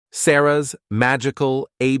Sara's Magical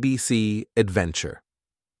ABC Adventure.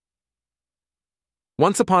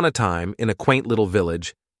 Once upon a time, in a quaint little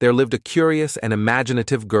village, there lived a curious and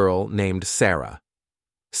imaginative girl named Sara.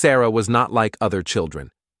 Sara was not like other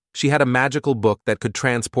children. She had a magical book that could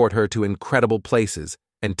transport her to incredible places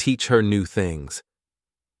and teach her new things.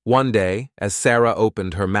 One day, as Sara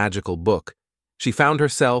opened her magical book, she found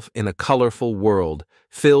herself in a colorful world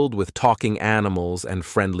filled with talking animals and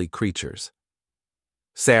friendly creatures.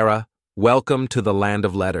 "Sara, welcome to the land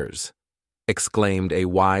of letters," exclaimed a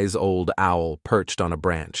wise old owl perched on a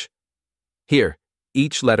branch. "Here,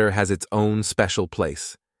 each letter has its own special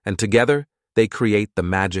place, and together they create the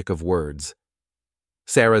magic of words."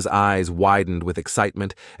 Sara's eyes widened with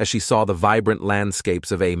excitement as she saw the vibrant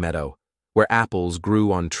landscapes of A-Meadow, where apples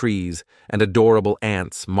grew on trees and adorable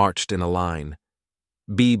ants marched in a line.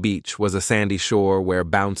 Beach was a sandy shore where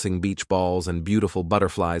bouncing beach balls and beautiful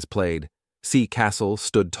butterflies played. Sea Castle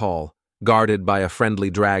stood tall, guarded by a friendly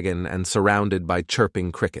dragon and surrounded by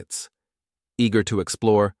chirping crickets. Eager to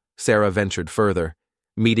explore, Sara ventured further,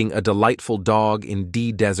 meeting a delightful dog in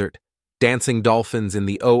D Desert, dancing dolphins in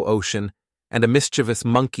the O Ocean, and a mischievous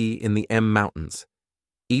monkey in the M Mountains.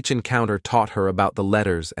 Each encounter taught her about the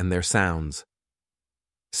letters and their sounds.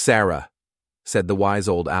 "Sara," said the wise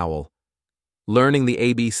old owl, "learning the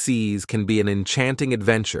ABCs can be an enchanting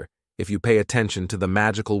adventure if you pay attention to the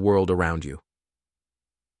magical world around you."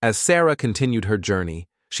 As Sara continued her journey,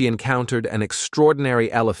 she encountered an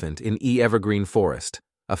extraordinary elephant in E Evergreen Forest,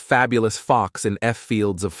 a fabulous fox in F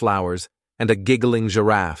Fields of Flowers, and a giggling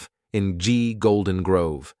giraffe in G Golden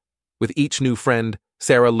Grove. With each new friend,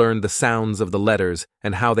 Sara learned the sounds of the letters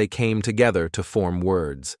and how they came together to form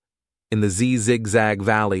words. In the Z-Zigzag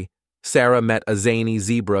Valley, Sara met a zany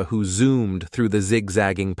zebra who zoomed through the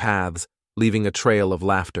zigzagging paths, leaving a trail of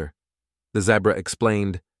laughter. The zebra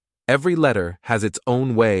explained, "Every letter has its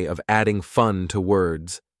own way of adding fun to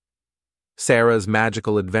words." Sara's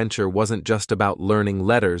magical adventure wasn't just about learning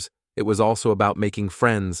letters, it was also about making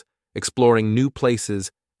friends, exploring new places,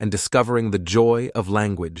 and discovering the joy of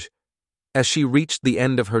language. As she reached the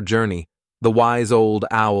end of her journey, the wise old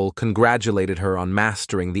owl congratulated her on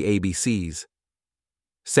mastering the ABCs.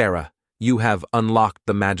 "Sara, you have unlocked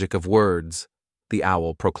the magic of words," the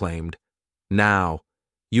owl proclaimed. "Now,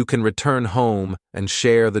 you can return home and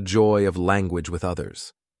share the joy of language with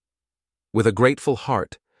others." With a grateful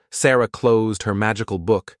heart, Sara closed her magical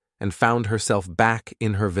book and found herself back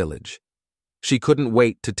in her village. She couldn't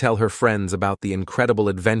wait to tell her friends about the incredible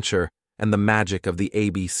adventure and the magic of the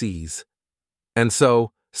ABCs. And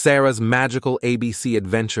so, Sara's magical ABC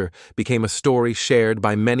adventure became a story shared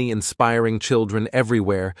by many inspiring children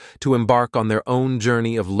everywhere to embark on their own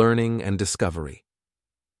journey of learning and discovery.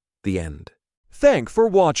 The end. Thanks for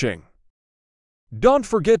watching. Don't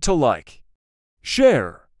forget to like,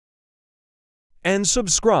 share, and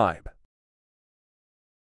subscribe.